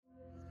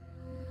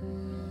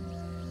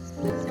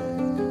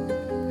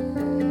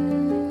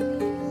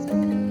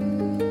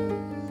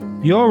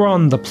You're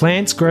on the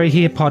Plants Grow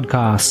Here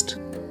podcast.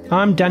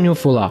 I'm Daniel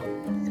Fuller.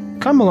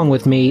 Come along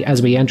with me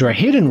as we enter a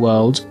hidden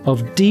world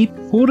of deep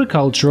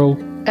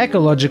horticultural,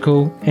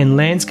 ecological, and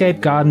landscape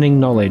gardening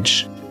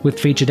knowledge with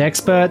featured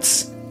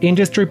experts,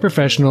 industry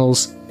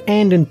professionals,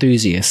 and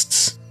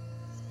enthusiasts.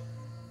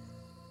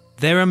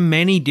 There are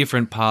many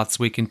different paths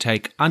we can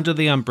take under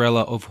the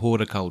umbrella of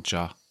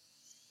horticulture.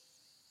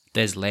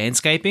 There's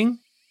landscaping,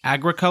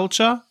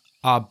 agriculture,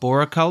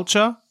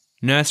 arboriculture,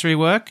 nursery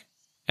work,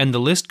 and the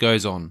list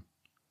goes on.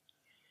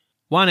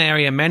 One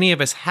area many of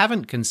us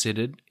haven't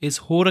considered is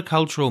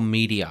horticultural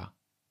media.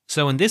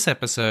 So in this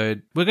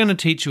episode, we're going to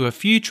teach you a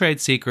few trade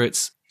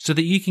secrets so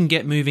that you can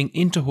get moving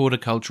into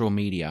horticultural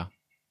media.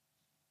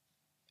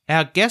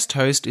 Our guest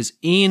host is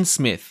Ian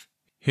Smith,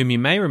 whom you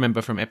may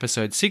remember from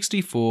episode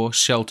 64,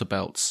 Shelter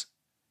Belts.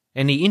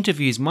 And he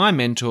interviews my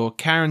mentor,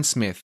 Karen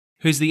Smith,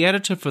 who's the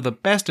editor for the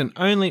best and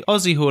only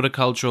Aussie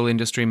horticultural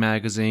industry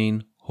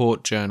magazine,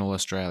 Hort Journal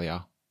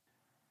Australia.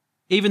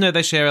 Even though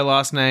they share a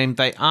last name,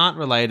 they aren't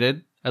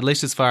related, at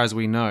least as far as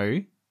we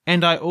know.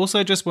 And I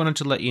also just wanted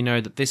to let you know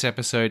that this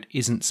episode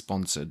isn't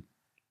sponsored.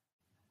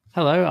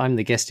 Hello, I'm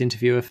the guest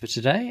interviewer for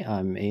today.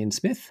 I'm Ian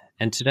Smith,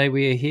 and today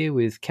we are here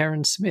with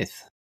Karen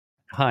Smith.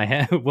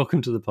 Hi,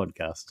 welcome to the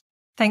podcast.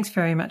 Thanks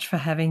very much for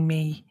having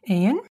me,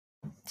 Ian.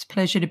 It's a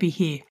pleasure to be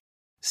here.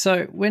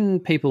 So when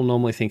people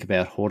normally think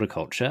about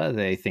horticulture,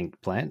 they think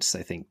plants,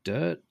 they think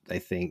dirt, they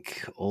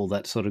think all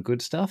that sort of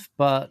good stuff,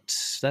 but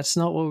that's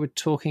not what we're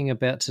talking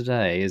about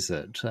today, is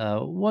it?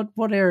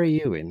 What area are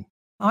you in?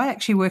 I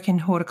actually work in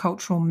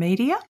horticultural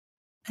media,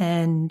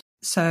 and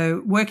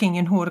so working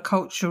in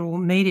horticultural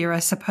media, I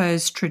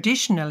suppose,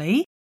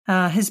 traditionally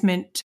has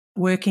meant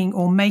working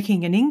or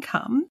making an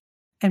income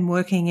and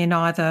working in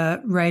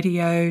either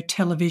radio,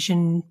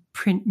 television,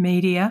 print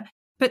media.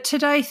 But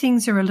today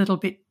things are a little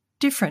bit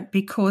different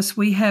because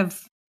we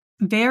have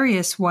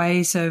various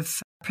ways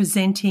of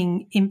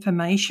presenting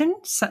information,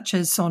 such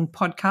as on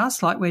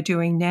podcasts like we're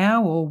doing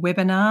now, or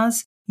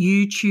webinars,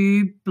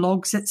 YouTube,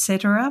 blogs,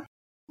 etc.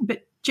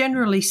 But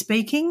generally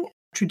speaking,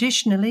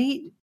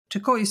 traditionally, to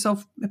call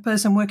yourself a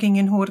person working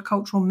in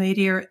horticultural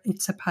media,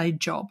 it's a paid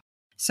job.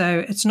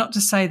 So it's not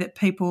to say that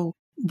people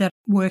that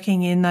are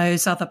working in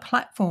those other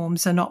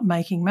platforms are not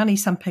making money.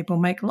 Some people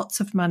make lots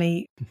of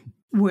money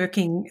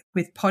working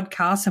with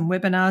podcasts and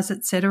webinars,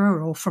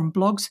 etc., or from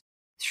blogs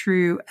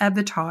through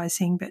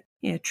advertising. But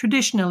yeah,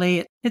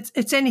 traditionally,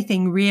 it's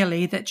anything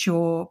really that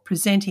you're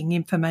presenting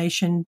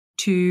information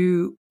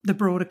to the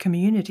broader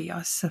community,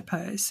 I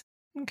suppose.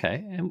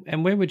 Okay,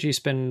 and where would you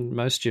spend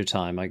most of your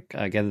time?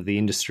 I gather the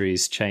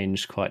industry's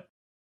changed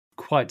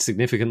quite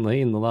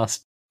significantly in the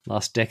last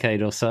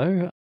decade or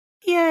so.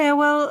 Yeah,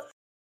 well,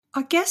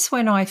 I guess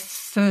when I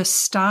first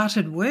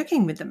started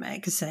working with the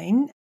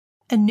magazine,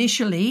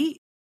 initially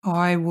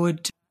I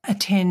would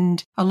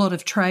attend a lot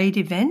of trade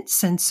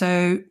events, and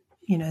so,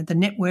 the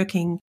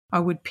networking, I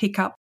would pick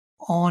up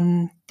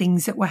on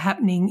things that were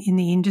happening in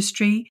the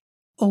industry.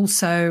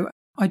 Also,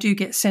 I do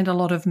get sent a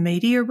lot of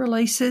media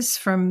releases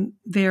from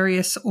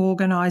various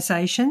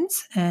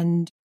organisations,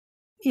 and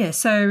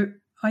so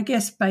I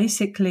guess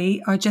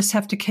basically I just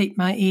have to keep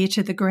my ear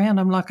to the ground.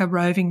 I'm like a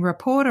roving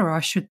reporter,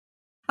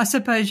 I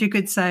suppose you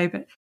could say.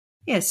 But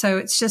yeah, so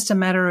it's just a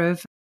matter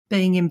of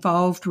being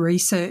involved,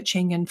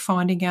 researching and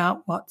finding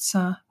out what's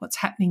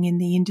happening in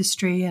the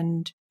industry.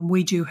 And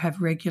we do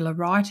have regular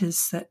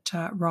writers that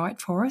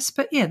write for us.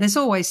 But yeah, there's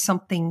always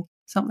something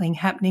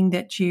happening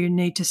that you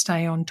need to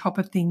stay on top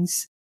of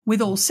things with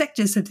all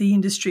sectors of the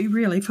industry,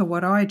 really, for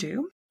what I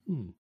do.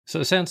 So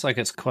it sounds like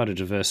it's quite a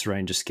diverse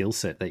range of skill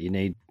set that you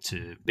need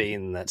to be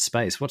in that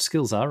space. What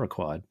skills are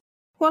required?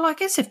 Well, I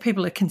guess if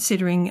people are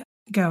considering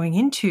going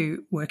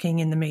into working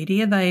in the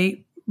media,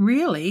 they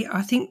really,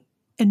 I think,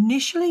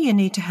 initially you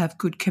need to have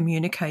good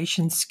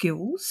communication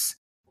skills.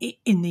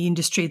 In the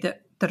industry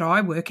that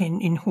I work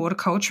in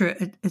horticulture,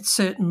 it's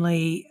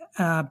certainly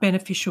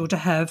beneficial to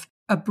have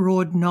a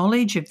broad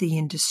knowledge of the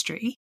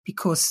industry,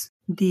 because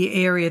the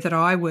area that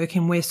I work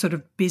in, we're sort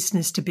of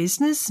business to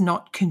business,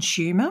 not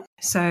consumer.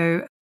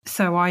 So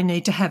I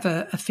need to have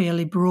a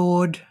fairly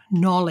broad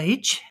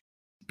knowledge,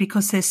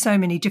 because there's so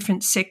many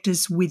different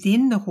sectors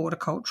within the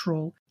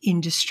horticultural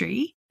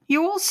industry.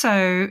 You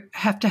also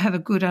have to have a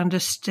good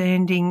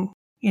understanding,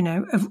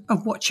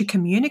 of what you're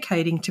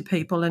communicating to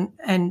people.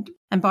 And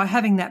by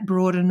having that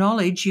broader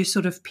knowledge, you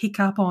sort of pick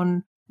up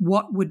on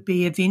what would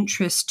be of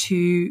interest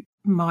to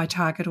my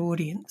target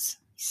audience,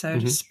 so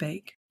to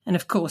speak. And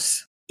of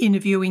course,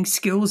 interviewing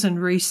skills and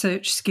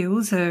research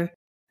skills are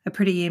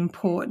pretty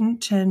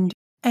important, and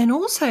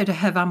also to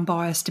have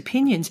unbiased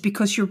opinions,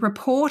 because you're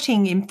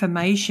reporting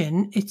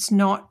information. It's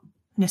not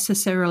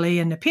necessarily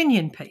an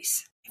opinion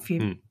piece, if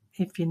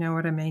you know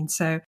what I mean.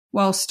 So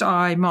whilst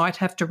I might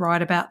have to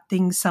write about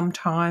things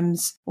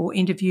sometimes or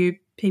interview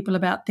people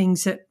about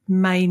things that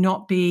may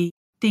not be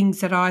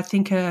things that I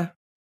think are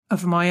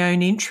of my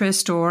own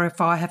interest, or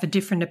if I have a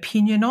different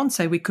opinion on,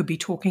 so we could be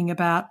talking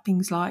about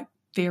things like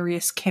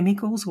various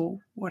chemicals or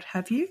what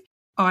have you,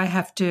 I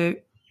have to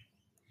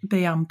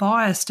be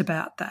unbiased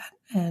about that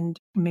And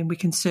I mean, we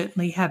can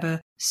certainly have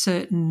a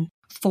certain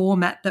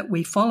format that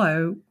we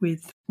follow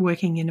with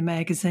working in a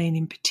magazine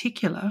in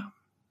particular.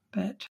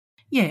 But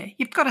yeah,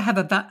 you've got to have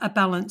a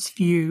balanced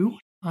view,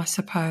 I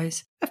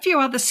suppose. A few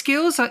other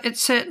skills, it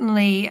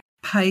certainly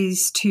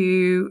pays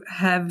to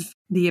have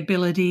the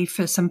ability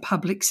for some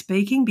public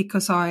speaking,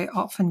 because I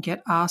often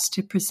get asked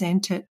to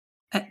present it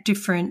at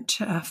different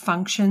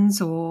functions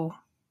or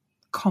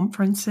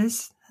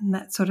conferences and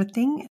that sort of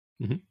thing.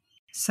 Mm-hmm.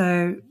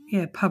 So,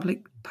 yeah,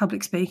 public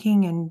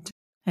speaking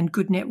and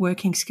good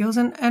networking skills.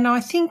 And I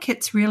think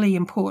it's really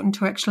important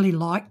to actually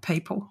like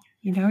people.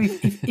 You know,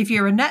 if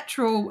you're a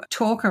natural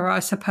talker, I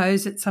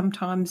suppose it's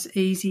sometimes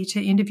easy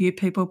to interview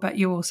people, but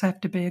you also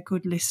have to be a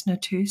good listener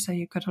too. So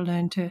you've got to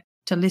learn to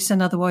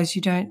listen. Otherwise,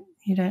 you don't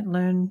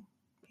learn,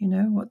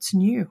 what's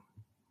new.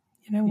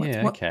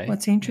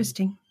 What's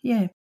interesting.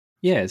 Yeah.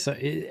 Yeah. So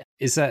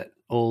is that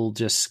all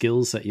just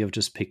skills that you've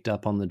just picked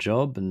up on the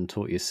job and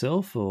taught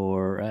yourself,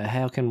 or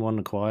how can one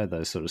acquire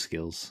those sort of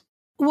skills?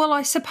 Well,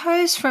 I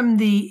suppose from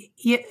the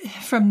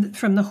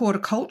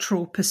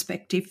horticultural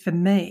perspective, for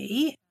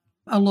me,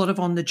 a lot of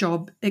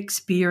on-the-job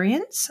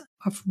experience.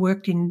 I've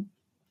worked in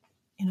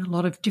a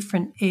lot of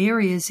different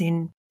areas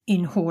in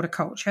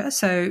horticulture,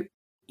 so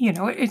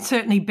it's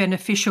certainly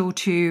beneficial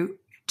to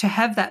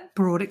have that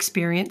broad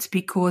experience,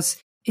 because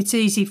it's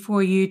easy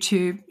for you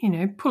to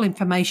pull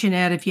information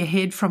out of your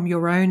head from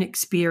your own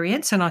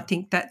experience, and I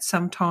think that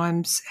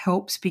sometimes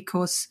helps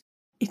because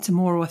it's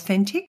more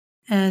authentic.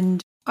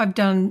 And I've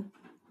done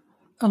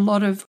a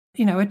lot of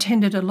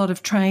attended a lot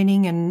of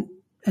training and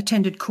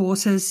attended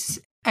courses.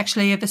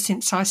 Actually, ever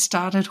since I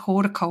started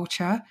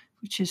horticulture,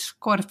 which is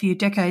quite a few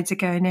decades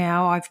ago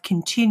now, I've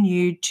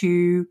continued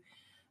to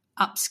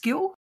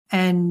upskill.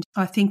 And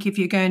I think if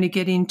you're going to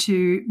get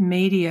into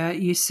media,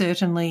 you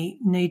certainly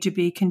need to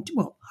be,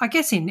 I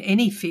guess in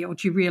any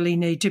field, you really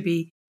need to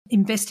be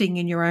investing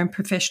in your own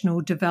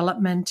professional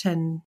development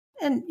and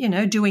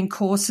doing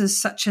courses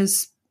such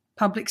as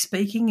public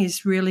speaking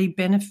is really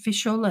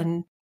beneficial,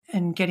 and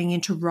getting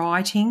into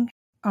writing.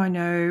 I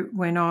know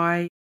when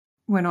I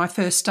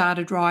first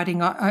started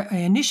writing, I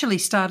initially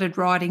started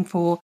writing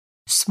for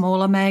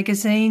smaller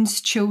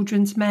magazines,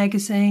 children's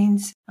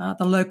magazines,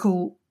 the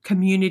local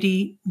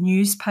community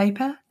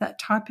newspaper, that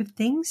type of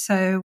thing.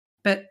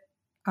 But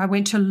I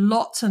went to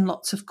lots and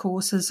lots of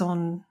courses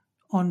on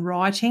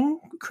writing,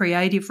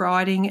 creative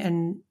writing,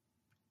 and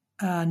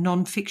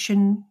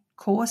non-fiction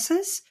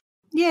courses.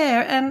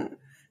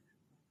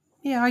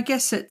 I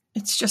guess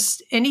it's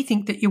just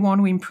anything that you want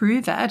to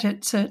improve at.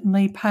 It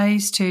certainly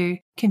pays to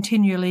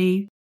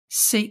continually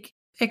seek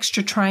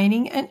extra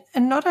training. And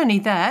not only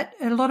that,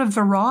 a lot of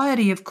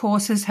variety of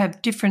courses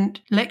have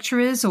different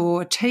lecturers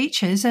or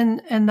teachers,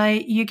 and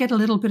you get a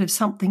little bit of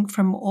something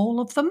from all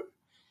of them.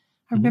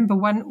 I remember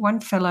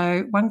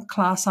one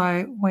class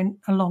I went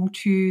along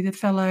to, the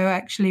fellow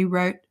actually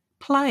wrote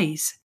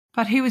plays,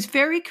 but he was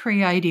very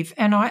creative,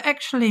 and I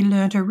actually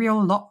learned a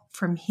real lot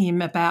from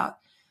him about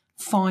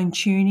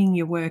fine-tuning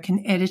your work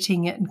and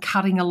editing it and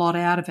cutting a lot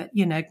out of it,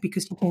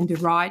 because you tend to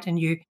write and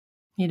you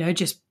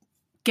just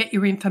get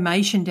your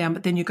information down,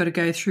 but then you've got to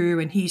go through,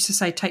 and he used to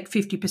say take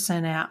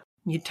 50% out.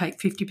 And you'd take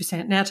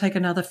 50%, now take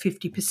another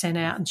 50%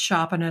 out and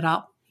sharpen it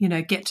up,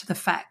 get to the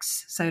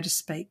facts, so to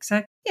speak.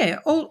 So, yeah,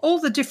 all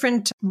the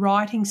different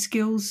writing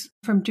skills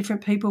from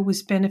different people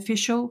was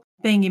beneficial.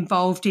 Being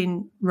involved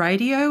in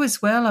radio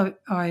as well,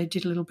 I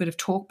did a little bit of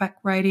talkback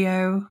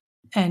radio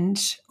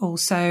and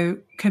also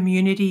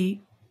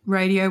community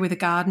radio with a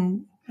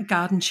garden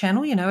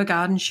channel, a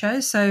garden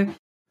show. So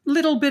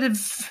little bit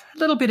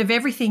of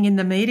everything in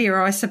the media,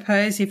 I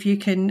suppose, if you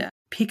can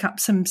pick up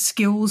some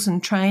skills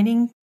and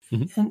training,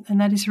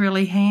 and that is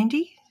really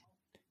handy.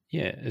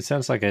 Yeah, it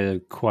sounds like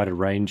quite a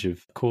range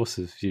of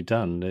courses you've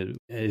done.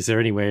 Is there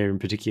anywhere in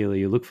particular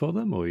you look for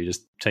them, or you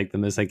just take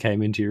them as they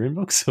came into your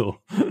inbox? Or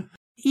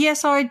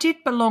Yes, I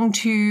did belong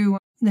to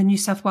the New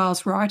South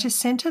Wales Writers'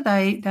 Centre.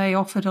 They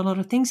offered a lot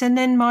of things, and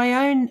then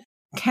my own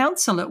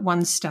council at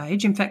one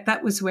stage. In fact,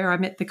 that was where I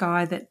met the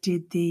guy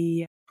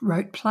that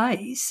wrote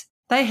plays.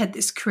 They had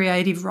this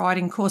creative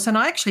writing course, and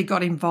I actually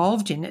got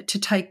involved in it to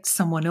take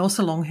someone else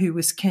along who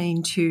was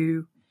keen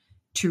to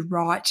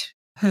write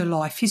her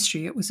life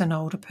history. It was an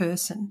older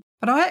person.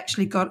 But I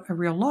actually got a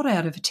real lot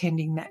out of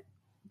attending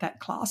that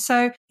class.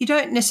 So you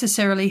don't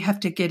necessarily have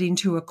to get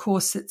into a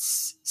course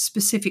that's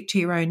specific to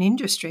your own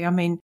industry. I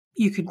mean,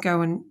 you could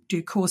go and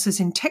do courses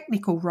in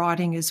technical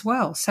writing as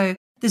well. So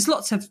there's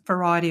lots of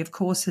variety of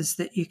courses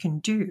that you can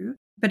do.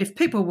 But if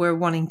people were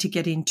wanting to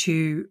get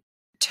into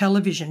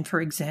television, for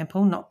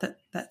example, not that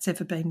that's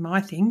ever been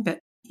my thing, but,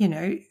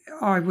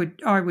 I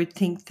would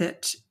think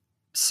that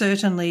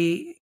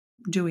certainly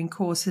doing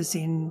courses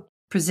in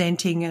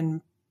presenting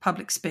and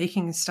public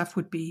speaking and stuff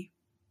would be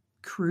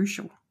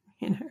crucial,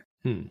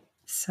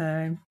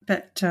 So,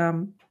 but,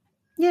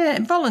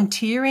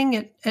 volunteering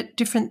at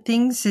different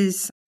things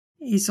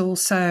is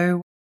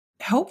also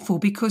helpful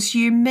because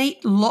you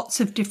meet lots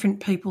of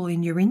different people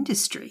in your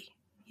industry.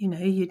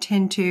 You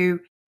tend to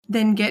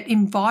then get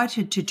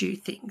invited to do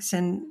things.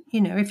 And,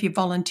 if you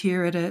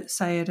volunteer at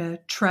a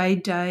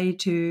trade day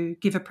to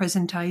give a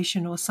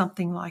presentation or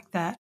something like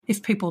that,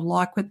 if people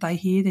like what they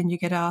hear, then you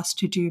get asked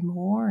to do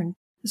more, and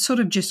it sort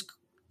of just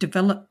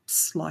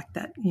develops like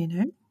that,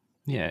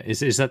 Yeah.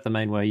 Is that the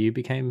main way you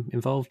became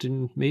involved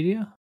in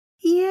media?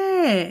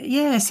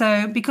 Yeah.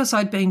 So because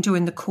I'd been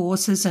doing the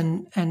courses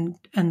and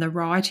the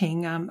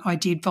writing, I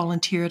did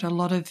volunteer at a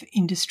lot of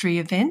industry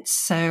events.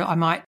 So I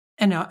might,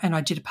 and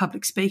I did a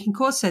public speaking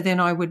course. So then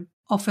I would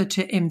offer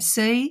to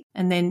MC,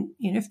 and then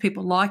if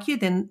people like you,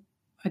 then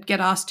I'd get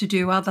asked to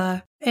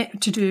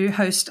do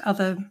host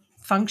other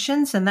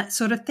functions and that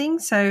sort of thing.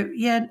 So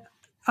yeah,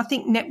 I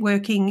think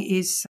networking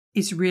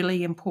is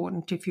really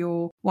important if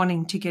you're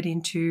wanting to get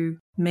into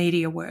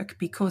media work,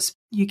 because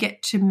you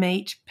get to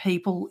meet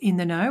people in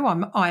the know.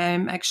 I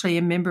am actually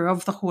a member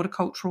of the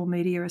Horticultural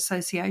Media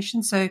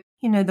Association. So,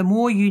 the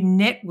more you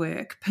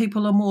network,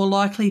 people are more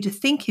likely to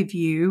think of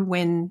you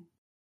when,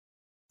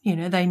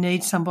 they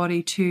need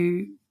somebody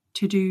to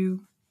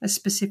do a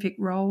specific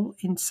role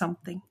in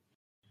something.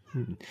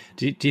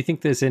 Do you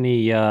think there's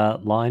any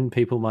line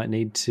people might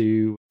need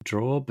to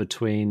draw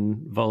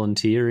between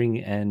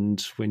volunteering and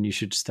when you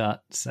should start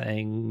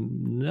saying,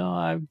 no,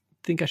 I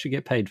think I should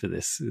get paid for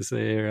this? Is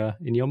there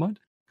in your mind?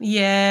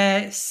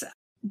 Yes,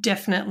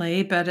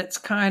 definitely, but it's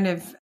kind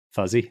of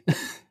fuzzy.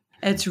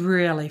 It's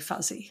really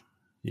fuzzy.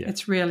 Yeah.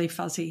 It's really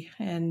fuzzy.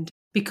 And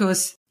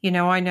because,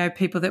 I know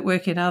people that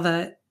work in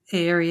other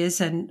areas,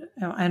 and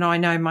I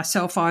know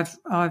myself, I've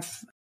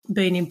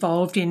been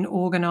involved in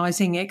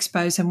organising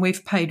expos, and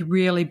we've paid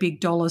really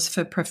big dollars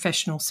for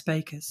professional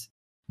speakers,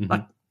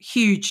 like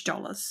huge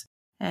dollars.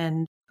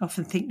 And I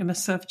often think to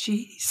myself,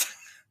 geez,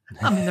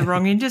 I'm in the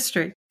wrong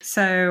industry.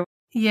 So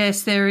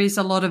yes, there is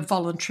a lot of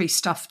voluntary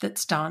stuff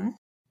that's done,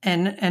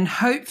 and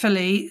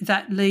hopefully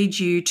that leads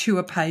you to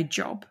a paid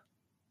job.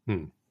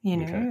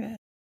 Okay.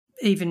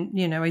 Even,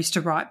 I used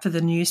to write for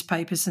the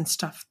newspapers and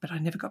stuff, but I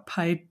never got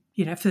paid,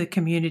 for the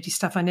community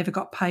stuff. I never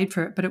got paid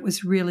for it, but it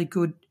was really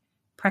good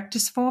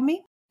practice for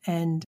me,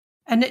 and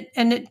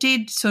it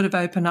did sort of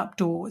open up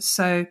doors.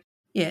 So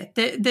yeah,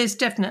 there's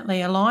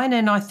definitely a line,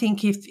 and I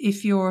think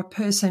if you're a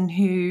person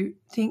who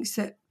thinks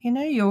that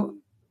your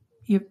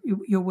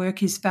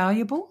work is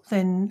valuable,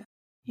 then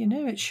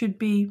it should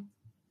be,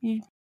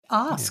 you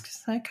ask.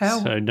 Yeah. Okay,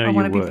 so I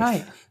want to be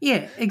paid.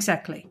 Yeah,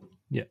 exactly.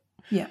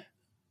 Yeah.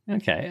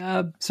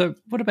 Okay. So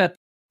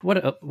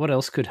what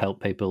else could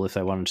help people if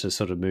they wanted to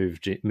sort of move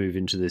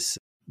into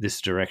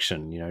this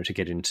direction, to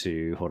get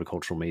into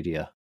horticultural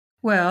media?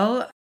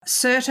 Well,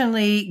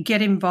 certainly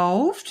get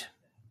involved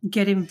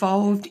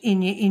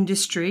in your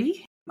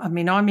industry. I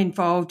mean, I'm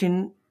involved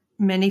in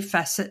many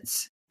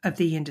facets of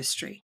the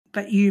industry,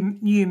 but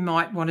you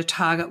might want to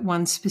target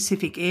one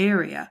specific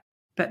area.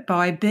 But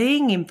by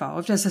being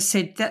involved, as I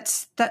said,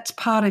 that's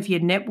part of your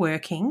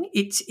networking.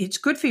 It's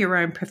good for your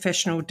own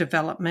professional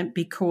development,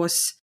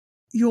 because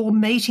you're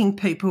meeting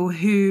people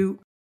who,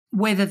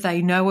 whether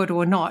they know it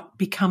or not,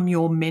 become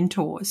your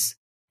mentors.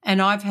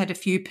 And I've had a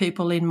few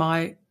people in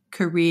my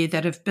career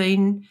that have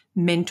been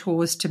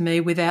mentors to me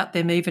without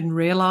them even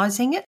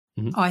realising it,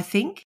 I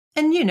think.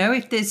 And,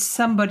 if there's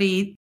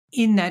somebody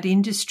in that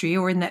industry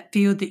or in that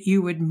field that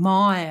you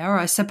admire,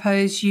 I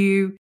suppose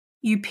you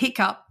pick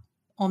up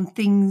on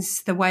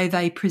things, the way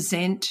they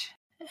present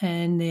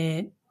and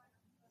their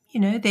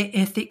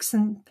ethics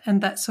and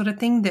that sort of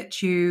thing,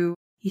 that you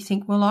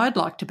think, well, I'd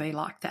like to be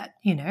like that.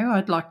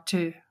 I'd like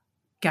to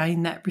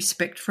gain that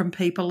respect from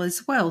people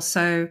as well.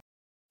 So,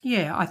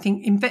 yeah, I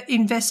think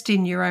invest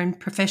in your own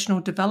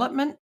professional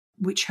development,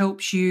 which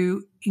helps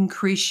you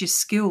increase your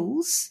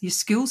skill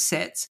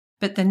sets,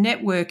 but the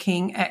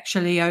networking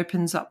actually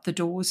opens up the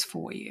doors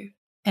for you.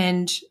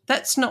 And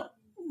that's not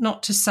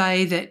to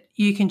say that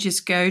you can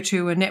just go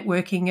to an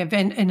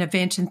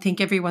event and think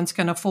everyone's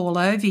going to fall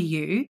over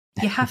you.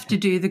 You have to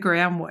do the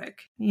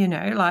groundwork,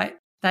 like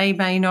they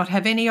may not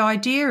have any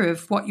idea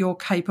of what you're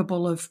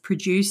capable of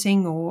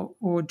producing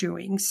or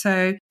doing.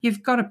 So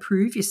you've got to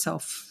prove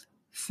yourself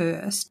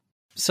first.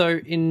 So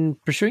in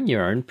pursuing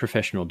your own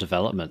professional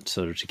development,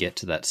 sort of to get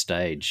to that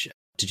stage,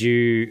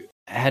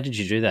 how did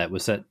you do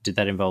that? Did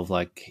that involve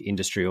like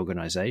industry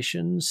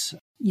organisations?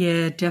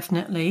 Yeah,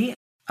 definitely.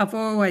 I've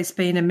always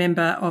been a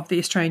member of the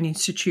Australian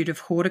Institute of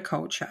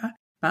Horticulture,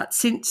 but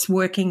since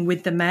working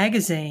with the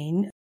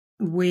magazine,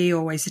 we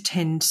always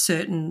attend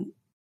certain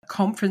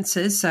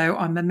conferences. So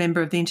I'm a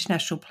member of the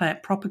International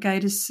Plant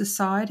Propagators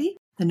Society,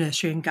 the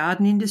Nursery and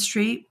Garden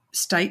Industry,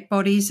 state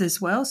bodies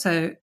as well.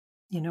 So,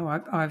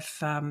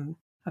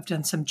 I've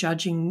done some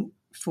judging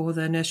for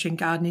the Nursery and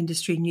Garden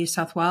Industry in New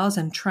South Wales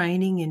and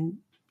training in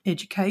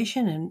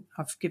education, and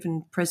I've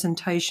given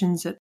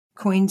presentations at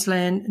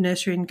Queensland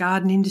Nursery and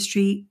Garden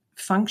Industry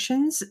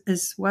functions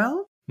as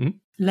well.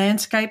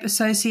 Landscape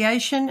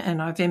Association,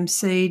 and I've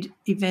emceed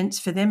events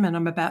for them, and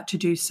I'm about to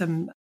do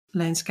some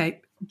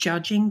landscape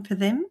judging for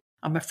them.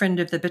 I'm a friend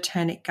of the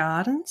Botanic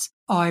Gardens.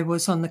 I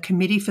was on the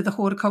committee for the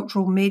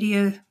Horticultural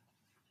Media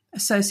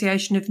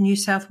Association of New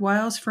South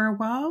Wales for a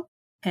while,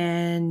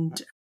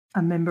 and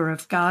a member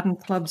of Garden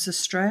Clubs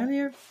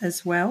Australia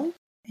as well.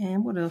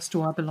 And what else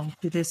do I belong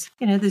to? There's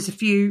a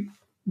few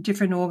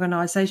different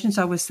organisations.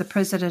 I was the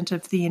president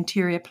of the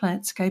Interior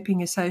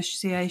Plantscaping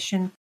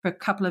Association for a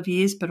couple of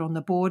years, but on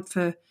the board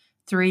for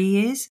 3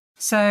 years.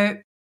 So,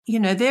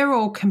 they're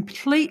all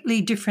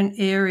completely different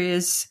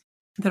areas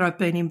that I've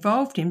been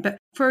involved in. But,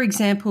 for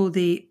example,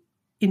 the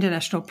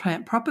International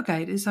Plant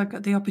Propagators, I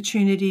got the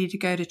opportunity to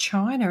go to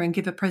China and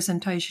give a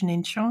presentation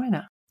in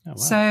China. Oh, wow.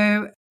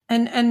 So,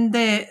 and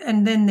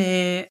then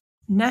their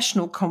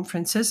national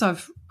conferences,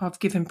 I've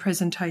given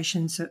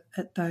presentations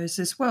at those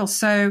as well.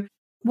 So,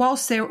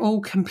 whilst they're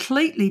all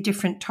completely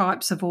different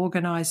types of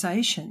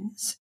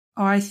organisations,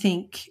 I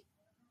think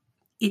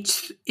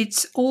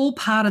it's all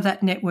part of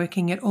that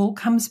networking. It all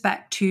comes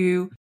back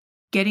to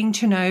getting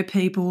to know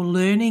people,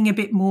 learning a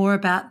bit more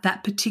about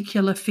that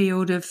particular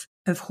field of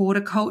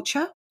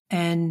horticulture.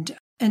 And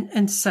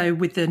so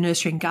with the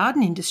nursery and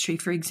garden industry,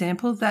 for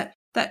example, that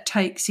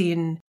takes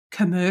in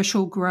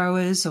commercial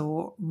growers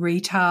or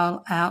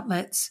retail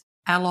outlets,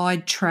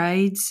 allied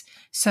trades.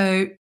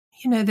 So,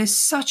 there's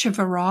such a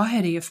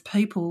variety of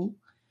people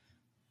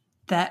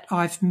that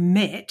I've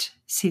met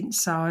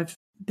since I've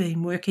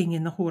been working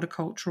in the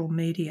horticultural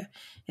media.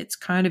 It's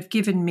kind of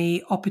given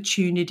me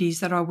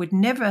opportunities that I would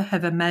never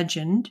have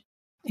imagined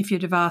if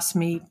you'd have asked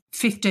me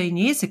 15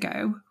 years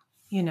ago,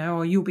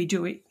 or you'll be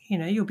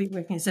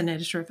working as an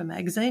editor of a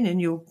magazine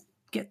and you'll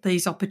get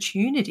these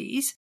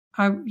opportunities.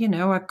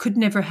 I could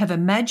never have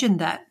imagined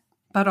that,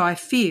 but I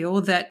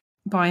feel that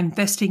by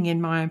investing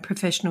in my own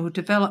professional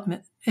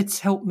development, it's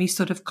helped me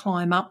sort of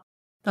climb up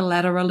the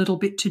ladder a little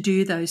bit to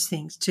do those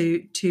things,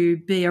 to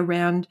be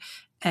around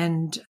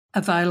and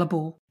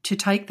available to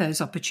take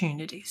those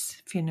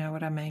opportunities, if you know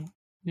what I mean.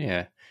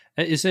 Yeah.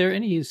 Is there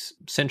any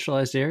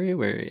centralised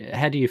area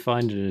how do you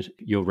find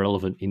your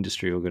relevant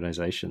industry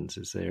organisations?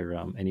 Is there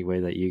any way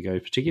that you go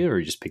particular, or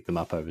you just pick them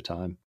up over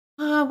time?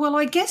 Well,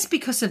 I guess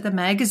because of the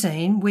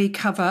magazine, we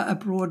cover a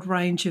broad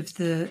range of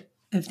the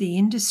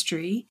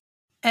industry,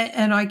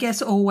 and I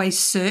guess always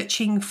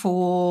searching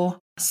for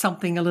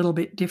something a little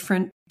bit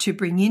different to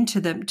bring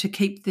into them to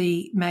keep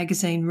the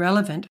magazine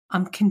relevant.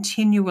 I'm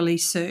continually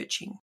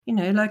searching,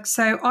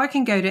 so I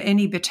can go to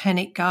any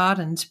botanic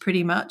gardens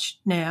pretty much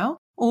now,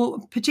 or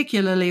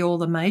particularly all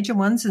the major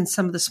ones and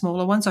some of the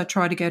smaller ones. I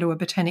try to go to a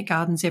botanic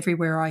gardens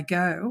everywhere I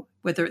go,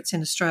 whether it's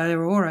in Australia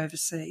or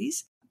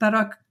overseas. But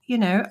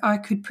I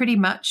could pretty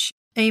much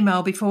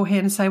email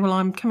beforehand and say, well,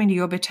 I'm coming to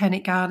your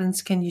botanic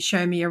gardens. Can you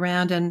show me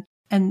around? And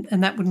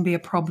that wouldn't be a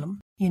problem,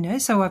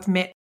 So I've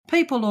met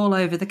people all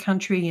over the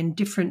country in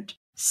different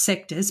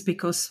sectors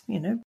because,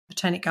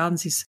 Botanic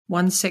Gardens is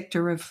one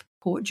sector of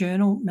Hort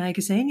Journal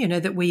magazine,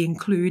 that we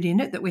include in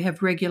it, that we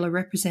have regular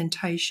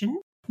representation.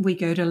 We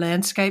go to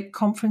landscape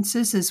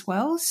conferences as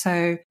well.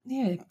 So,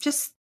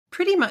 just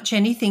pretty much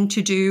anything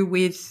to do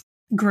with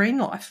green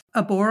life.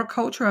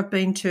 Arboriculture, I've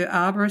been to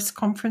arborist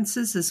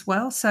conferences as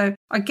well. So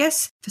I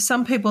guess for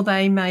some people,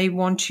 they may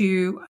want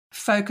to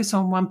focus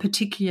on one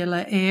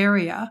particular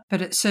area,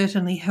 but it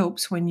certainly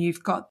helps when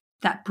you've got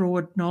that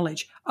broad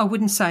knowledge. I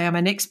wouldn't say I'm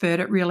an expert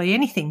at really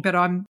anything, but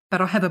I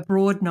have a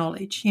broad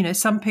knowledge.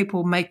 Some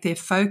people make their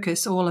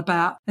focus all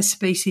about a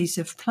species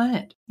of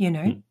plant,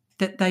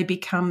 that they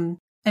become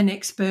an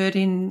expert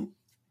in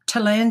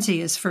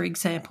Tillandsias, for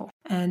example,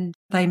 and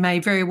they may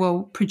very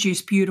well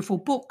produce beautiful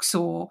books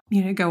or,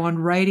 go on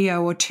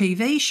radio or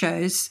TV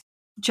shows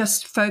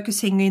just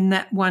focusing in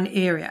that one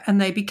area, and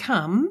they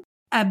become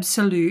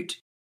absolute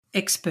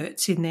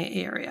experts in their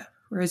area.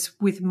 Whereas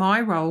with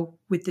my role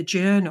with the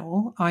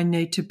journal, I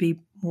need to be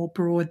more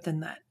broad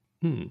than that.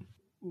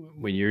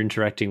 When you're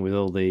interacting with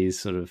all these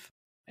sort of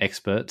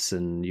experts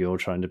and you're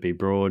trying to be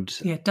broad.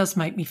 Yeah, it does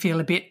make me feel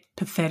a bit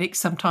pathetic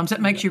sometimes.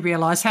 It makes you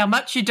realise how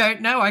much you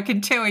don't know, I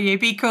can tell you,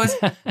 because,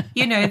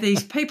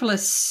 these people are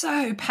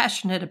so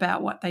passionate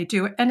about what they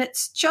do, and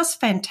it's just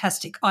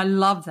fantastic. I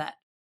love that.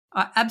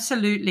 I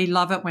absolutely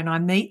love it when I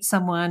meet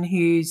someone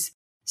who's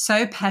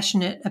so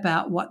passionate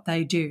about what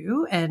they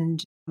do,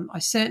 and I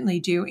certainly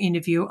do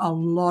interview a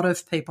lot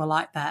of people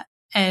like that.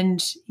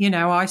 And,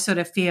 I sort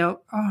of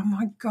feel, oh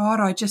my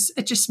God,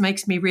 it just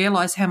makes me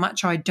realise how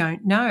much I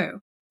don't know.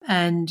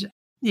 And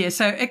yeah,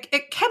 so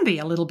it can be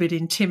a little bit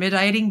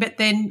intimidating, but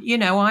then,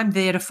 I'm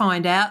there to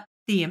find out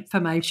the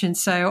information.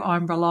 So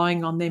I'm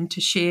relying on them to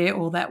share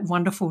all that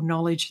wonderful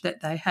knowledge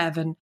that they have.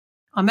 And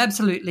I'm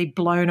absolutely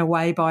blown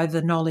away by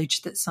the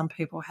knowledge that some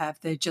people have.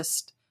 They're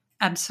just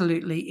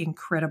absolutely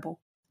incredible.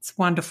 It's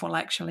wonderful,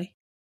 actually.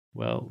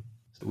 Well,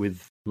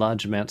 with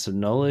large amounts of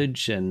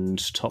knowledge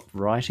and top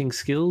writing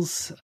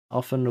skills,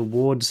 often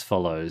awards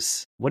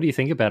follows. What do you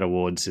think about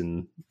awards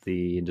in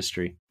the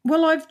industry?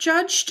 Well, I've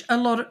judged a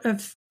lot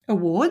of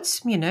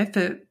awards,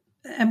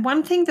 and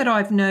one thing that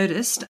I've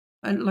noticed,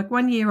 like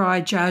one year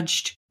I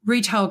judged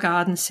retail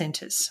garden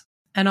centres,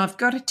 and I've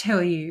got to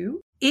tell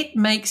you, it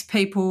makes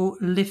people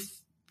lift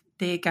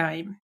their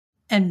game.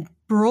 And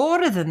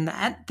broader than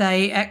that,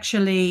 they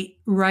actually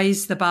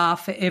raise the bar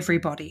for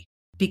everybody,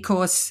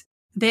 because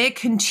they're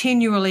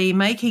continually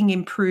making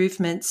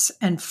improvements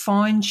and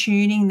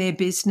fine-tuning their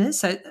business.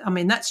 So, I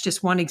mean, that's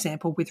just one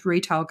example with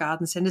retail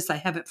garden centres. They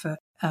have it for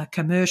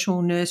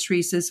commercial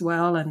nurseries as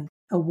well, and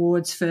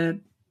awards for,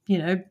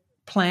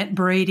 plant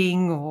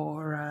breeding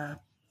or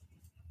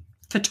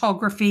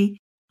photography,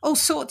 all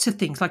sorts of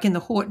things. Like in the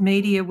Hort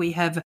Media, we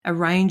have a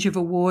range of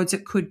awards.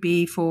 It could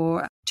be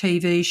for a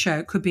TV show.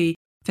 It could be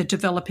for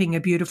developing a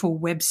beautiful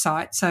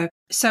website.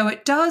 So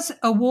it does,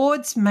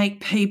 awards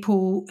make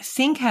people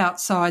think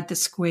outside the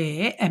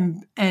square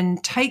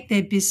and take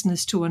their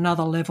business to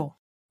another level.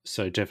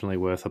 So definitely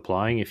worth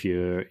applying if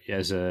you're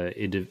as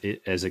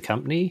a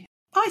company.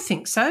 I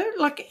think so.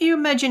 Like, you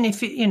imagine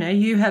if,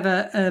 you have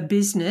a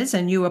business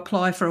and you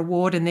apply for an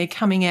award and they're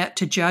coming out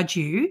to judge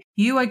you,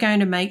 you are going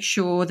to make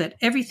sure that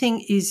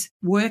everything is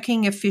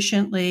working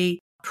efficiently,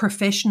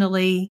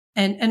 professionally,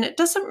 and it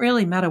doesn't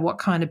really matter what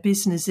kind of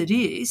business it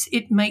is.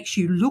 It makes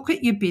you look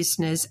at your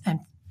business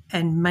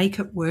and make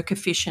it work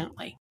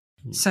efficiently.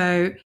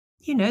 So,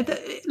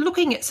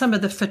 looking at some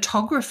of the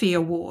photography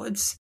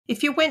awards,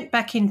 if you went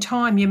back in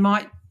time, you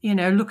might,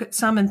 look at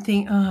some and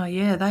think, oh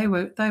yeah, they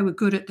were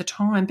good at the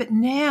time. But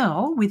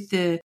now with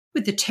the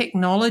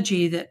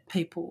technology that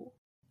people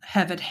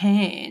have at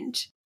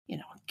hand, I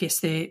guess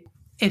they're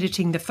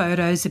editing the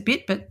photos a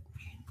bit, but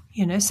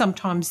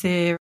sometimes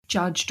they're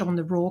judged on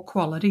the raw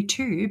quality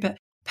too. But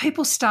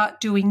people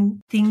start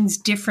doing things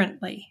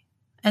differently.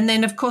 And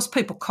then, of course,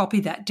 people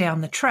copy that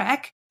down the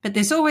track, but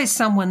there's always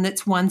someone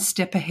that's one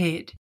step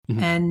ahead.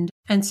 Mm-hmm.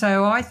 And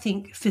so I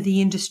think for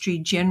the industry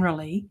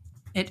generally,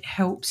 it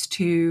helps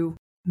to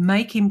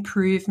make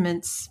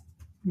improvements,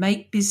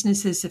 make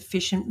businesses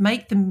efficient,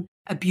 make them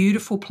a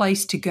beautiful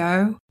place to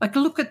go. Like,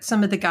 look at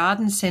some of the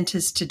garden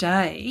centres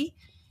today,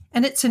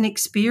 and it's an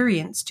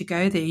experience to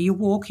go there. You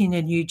walk in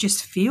and you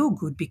just feel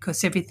good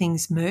because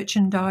everything's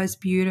merchandised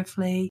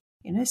beautifully.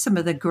 Some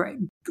of the great,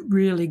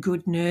 really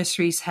good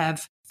nurseries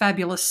have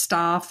fabulous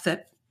staff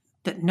that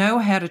know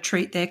how to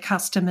treat their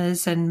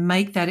customers and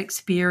make that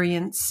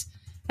experience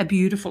a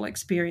beautiful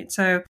experience.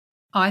 So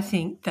I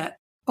think that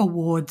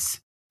awards,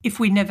 if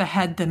we never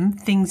had them,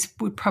 things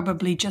would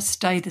probably just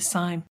stay the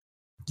same.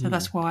 So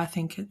that's why I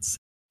think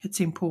it's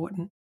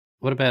important.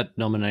 What about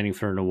nominating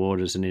for an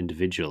award as an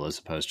individual as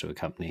opposed to a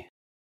company?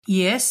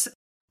 Yes,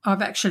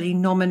 I've actually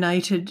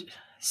nominated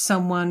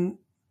someone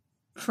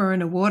for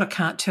an award. I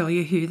can't tell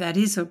you who that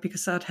is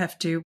because I'd have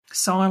to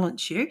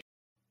silence you.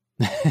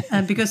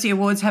 And because the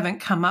awards haven't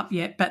come up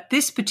yet. But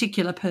this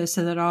particular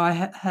person that I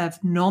have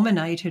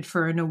nominated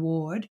for an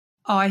award,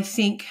 I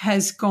think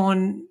has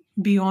gone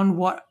beyond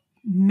what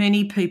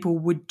many people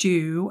would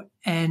do,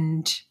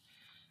 and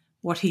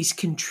what he's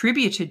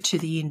contributed to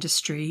the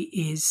industry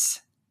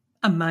is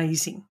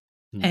amazing.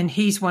 And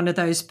he's one of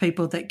those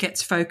people that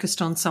gets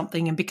focused on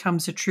something and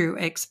becomes a true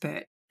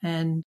expert.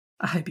 And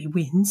I hope he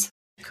wins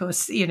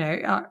because,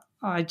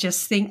 I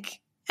just think,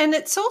 and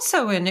it's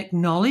also an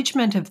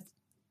acknowledgement of,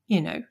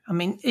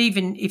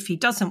 even if he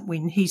doesn't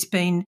win, he's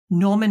been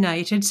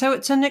nominated. So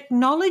it's an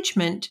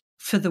acknowledgement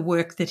for the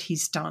work that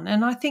he's done.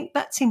 And I think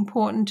that's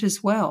important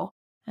as well.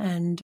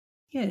 And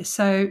and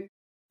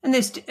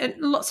there's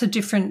lots of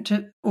different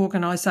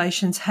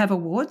organisations have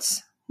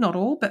awards, not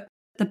all, but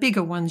the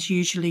bigger ones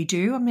usually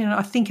do. I mean,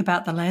 I think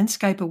about the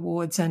landscape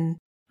awards and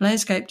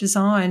landscape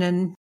design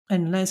and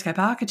landscape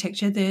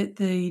architecture.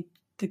 The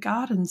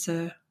gardens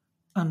are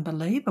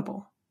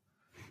unbelievable.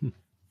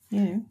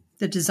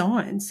 The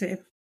designs, they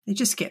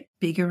just get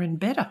bigger and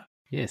better.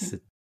 Yes,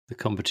 the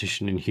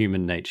competition in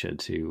human nature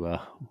to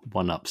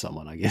one-up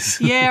someone, I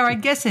guess. Yeah, I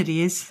guess it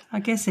is.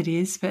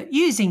 But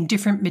using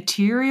different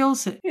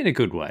materials. In a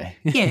good way.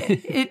 Yeah,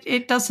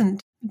 it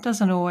doesn't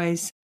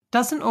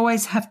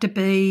always have to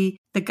be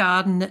the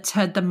garden that's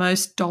had the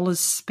most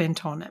dollars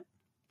spent on it.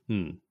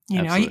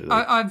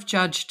 I've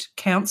judged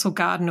council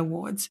garden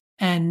awards,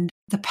 and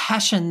the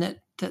passion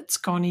that's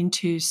gone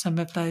into some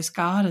of those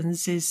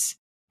gardens is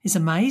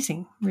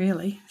amazing,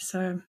 really.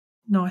 So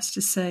nice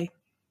to see.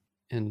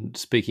 And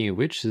speaking of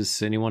which,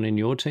 has anyone in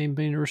your team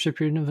been a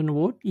recipient of an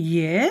award?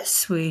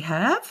 Yes, we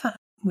have.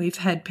 We've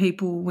had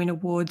people win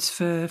awards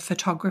for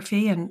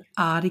photography and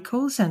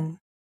articles, and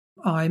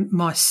I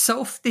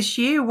myself this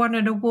year won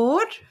an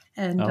award.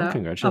 And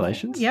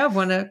congratulations. I've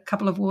won a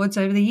couple of awards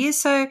over the years.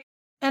 So,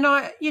 and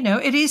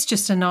it is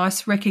just a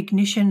nice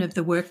recognition of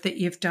the work that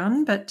you've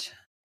done. But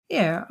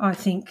yeah, I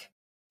think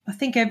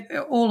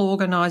all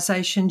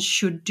organisations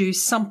should do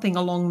something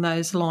along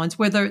those lines,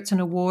 whether it's an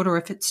award or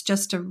if it's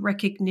just a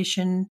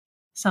recognition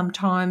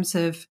sometimes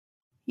of,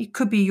 it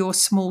could be your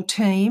small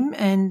team.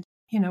 And,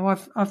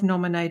 I've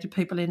nominated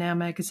people in our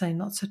magazine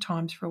lots of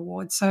times for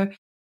awards. So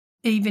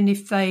even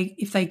if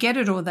they get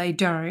it or they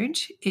don't,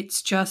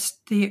 it's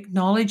just the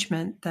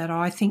acknowledgement that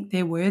I think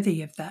they're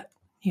worthy of that,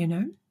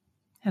 and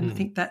I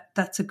think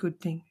that's a good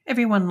thing.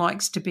 Everyone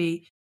likes to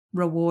be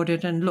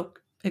rewarded, and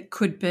look, it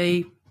could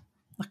be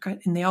like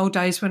in the old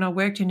days when I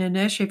worked in a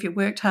nursery, if you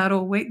worked hard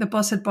all week, the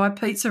boss would buy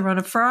pizza on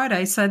a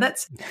Friday. So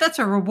that's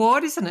a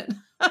reward, isn't it,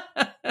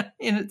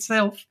 in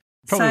itself?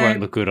 Probably won't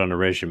look good on a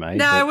resume.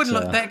 No, it wouldn't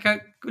look that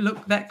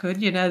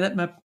good. That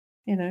my,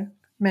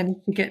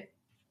 managed to get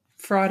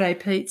Friday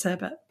pizza,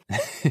 but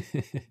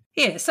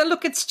yeah. So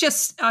look, it's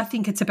just, I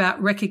think it's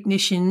about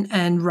recognition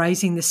and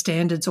raising the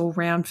standards all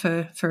round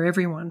for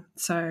everyone.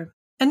 So,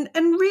 and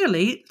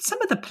really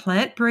some of the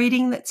plant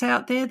breeding that's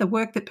out there, the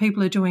work that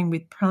people are doing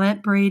with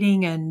plant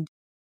breeding, and,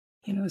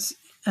 you know,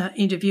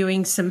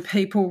 interviewing some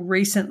people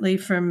recently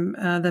from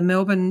the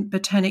Melbourne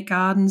Botanic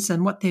Gardens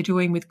and what they're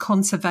doing with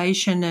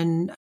conservation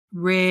and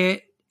rare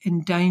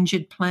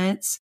endangered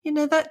plants, you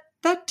know,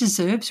 that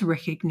deserves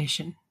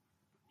recognition.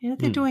 You know,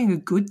 they're doing a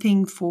good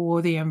thing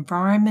for the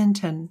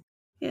environment. And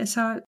yeah,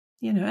 so,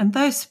 you know, and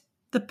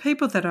the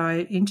people that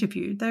I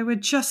interviewed, they were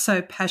just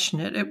so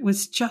passionate. It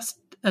was just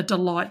a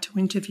delight to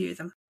interview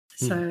them.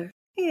 So,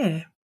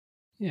 yeah.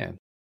 Yeah.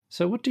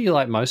 So what do you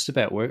like most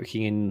about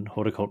working in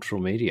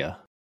horticultural media?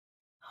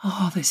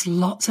 Oh, there's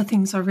lots of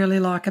things I really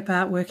like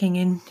about working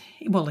in,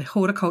 well,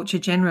 horticulture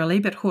generally,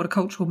 but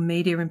horticultural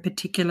media in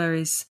particular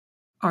is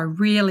I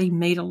really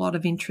meet a lot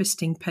of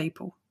interesting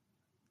people,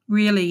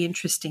 really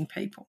interesting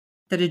people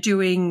that are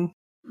doing,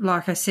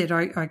 like I said,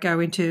 I go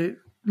into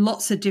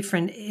lots of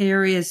different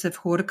areas of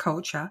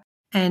horticulture,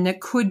 and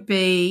it could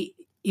be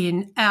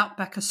in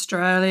outback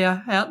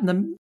Australia, out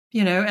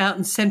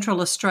in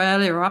central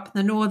Australia, or up in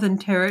the Northern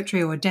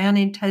Territory, or down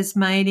in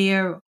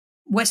Tasmania, or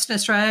Western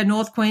Australia,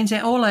 North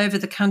Queensland, all over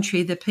the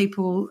country. The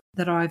people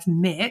that I've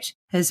met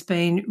has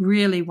been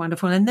really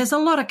wonderful. And there's a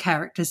lot of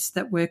characters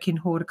that work in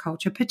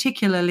horticulture,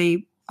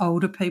 particularly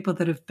older people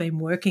that have been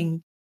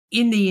working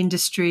in the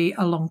industry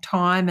a long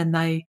time, and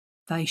they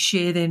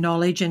share their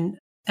knowledge. And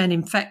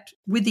in fact,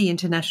 with the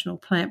International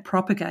Plant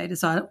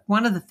Propagators,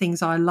 one of the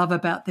things I love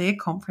about their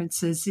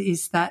conferences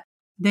is that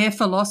their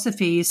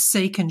philosophy is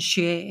seek and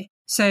share.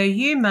 So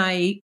you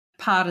might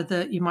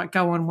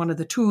go on one of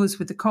the tours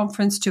with the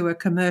conference to a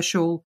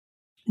commercial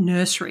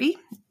nursery,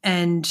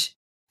 and,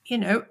 you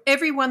know,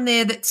 everyone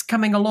there that's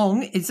coming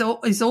along is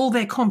all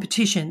their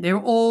competition. They're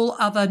all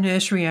other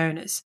nursery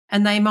owners.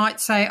 And they might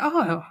say,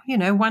 oh, you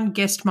know, one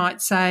guest might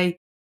say,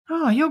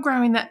 oh, you're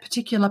growing that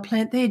particular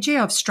plant there. Gee,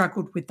 I've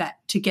struggled with that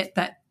to get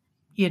that,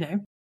 you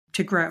know,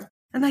 to grow.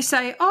 And they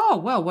say, oh,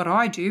 well, what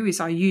I do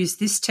is I use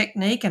this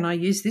technique and I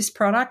use this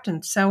product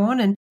and so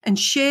on, and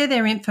share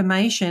their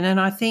information. And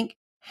I think,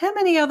 how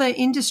many other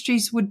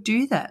industries would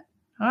do that?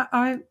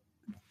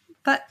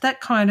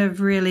 That kind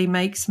of really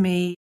makes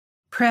me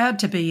proud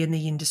to be in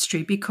the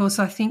industry, because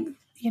I think,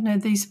 you know,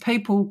 these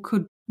people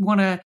could want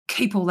to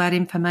keep all that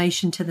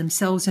information to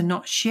themselves and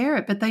not share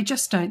it, but they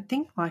just don't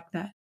think like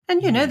that.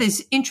 And, you know,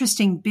 there's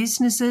interesting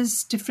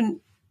businesses,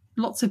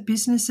 lots of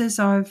businesses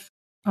I've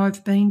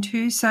been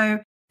to.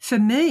 So for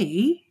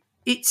me,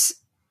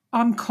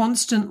 I'm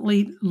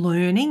constantly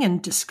learning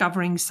and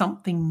discovering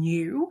something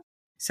new.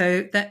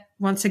 So that,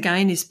 once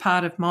again, is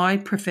part of my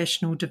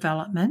professional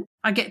development.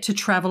 I get to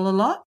travel a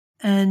lot,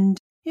 and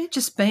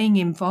just being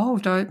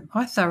involved,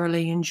 I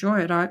thoroughly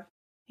enjoy it.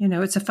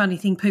 It's a funny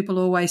thing. People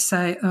always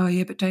say, oh,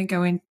 yeah, but don't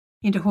go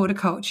into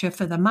horticulture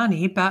for the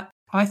money. But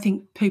I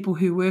think people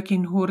who work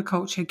in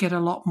horticulture get a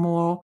lot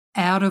more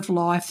out of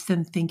life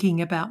than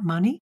thinking about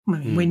money. I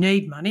mean, we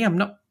need money.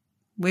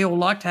 We all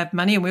like to have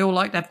money, and we all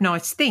like to have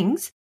nice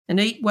things and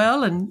eat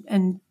well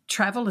and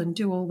travel and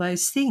do all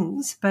those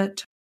things.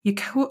 But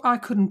I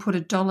couldn't put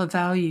a dollar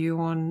value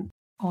on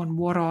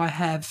what I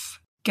have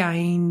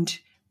gained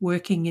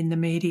working in the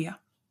media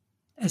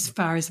as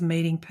far as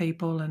meeting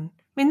people. And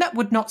I mean, that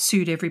would not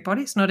suit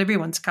everybody. It's not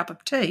everyone's cup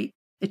of tea.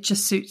 It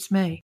just suits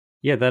me.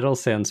 Yeah, that all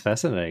sounds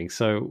fascinating.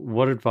 So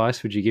what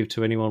advice would you give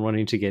to anyone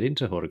wanting to get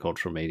into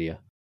horticultural media?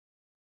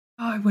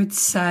 I would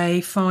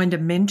say find a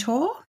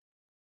mentor.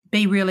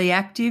 Be really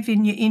active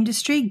in your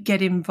industry,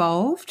 get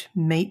involved,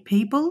 meet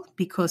people,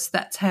 because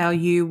that's how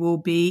you will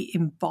be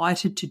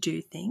invited to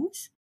do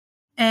things.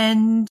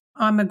 And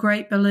I'm a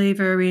great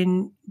believer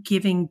in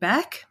giving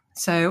back.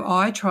 So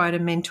I try to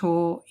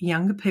mentor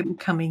younger people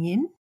coming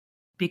in,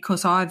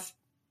 because I've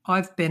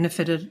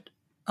benefited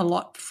a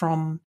lot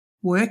from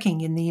working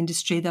in the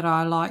industry, that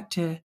I like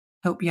to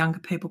help younger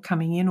people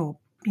coming in, or,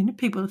 you know,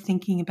 people are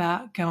thinking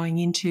about going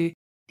into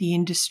the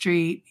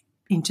industry,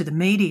 into the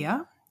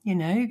media, you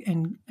know,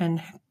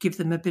 and give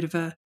them a bit of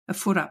a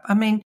foot up. I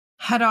mean,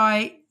 had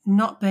I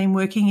not been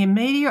working in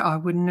media, I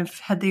wouldn't have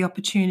had the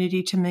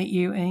opportunity to meet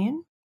you,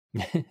 Ian,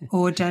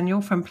 or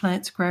Daniel from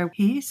Plants Grow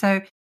here.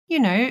 So, you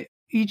know,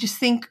 you just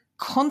think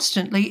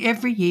constantly,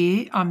 every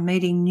year I'm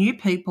meeting new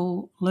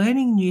people,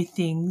 learning new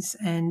things.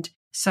 And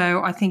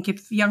so I think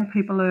if young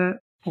people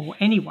or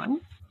anyone,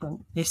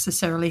 don't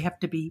necessarily have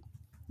to be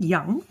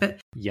young,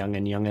 but young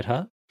and young at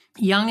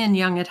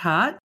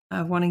heart,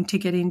 wanting to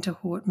get into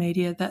hort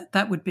media,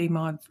 that would be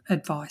my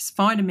advice.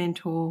 Find a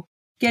mentor,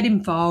 get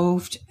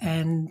involved,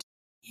 and,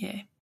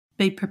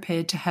 be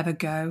prepared to have a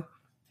go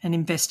and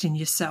invest in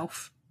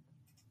yourself.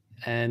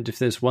 And if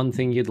there's one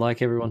thing you'd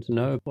like everyone to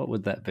know, what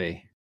would that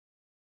be?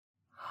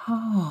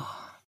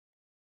 Oh,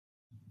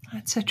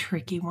 that's a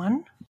tricky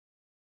one.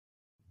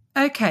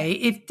 Okay,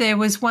 if there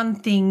was one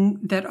thing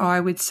that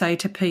I would say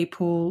to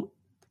people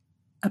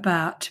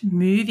about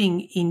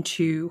moving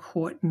into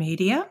hort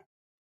media,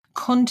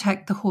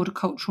 contact the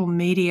Horticultural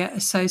Media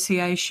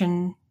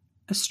Association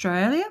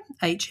Australia,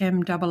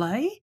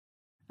 HMAA,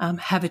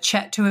 have a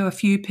chat to a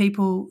few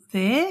people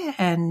there.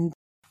 And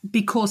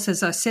because,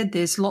 as I said,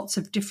 there's lots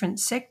of different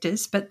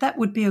sectors, but that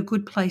would be a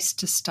good place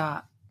to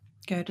start.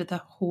 Go to the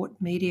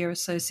Hort Media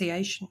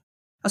Association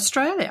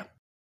Australia.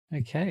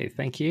 Okay,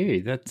 thank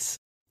you. That's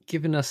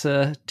given us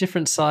a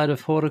different side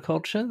of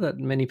horticulture that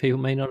many people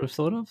may not have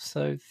thought of.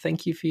 So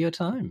thank you for your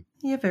time.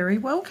 You're very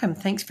welcome.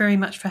 Thanks very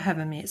much for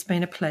having me. It's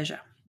been a pleasure.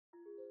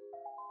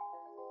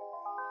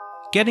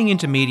 Getting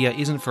into media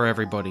isn't for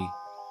everybody.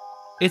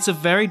 It's a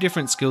very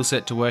different skill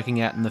set to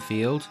working out in the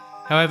field.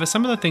 However,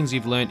 some of the things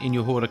you've learnt in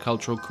your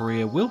horticultural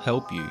career will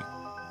help you.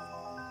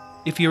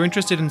 If you're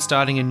interested in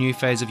starting a new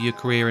phase of your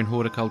career in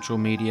horticultural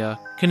media,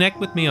 connect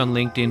with me on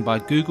LinkedIn by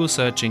Google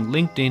searching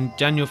LinkedIn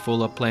Daniel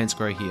Fuller Plants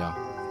Grow Here.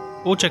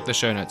 Or check the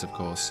show notes, of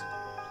course.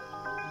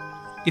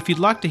 If you'd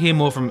like to hear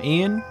more from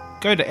Ian,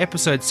 go to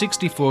episode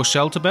 64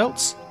 Shelter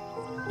Belts.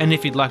 And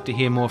if you'd like to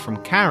hear more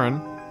from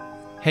Karen,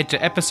 head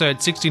to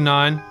episode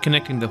 69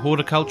 Connecting the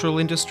Horticultural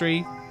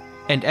Industry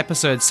and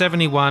episode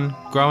 71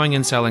 Growing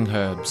and Selling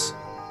Herbs.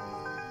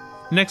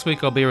 Next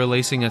week I'll be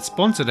releasing a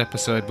sponsored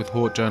episode with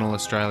Hort Journal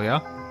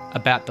Australia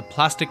about the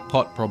plastic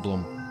pot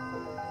problem.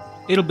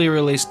 It'll be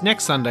released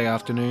next Sunday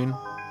afternoon,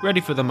 ready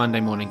for the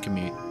Monday morning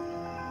commute.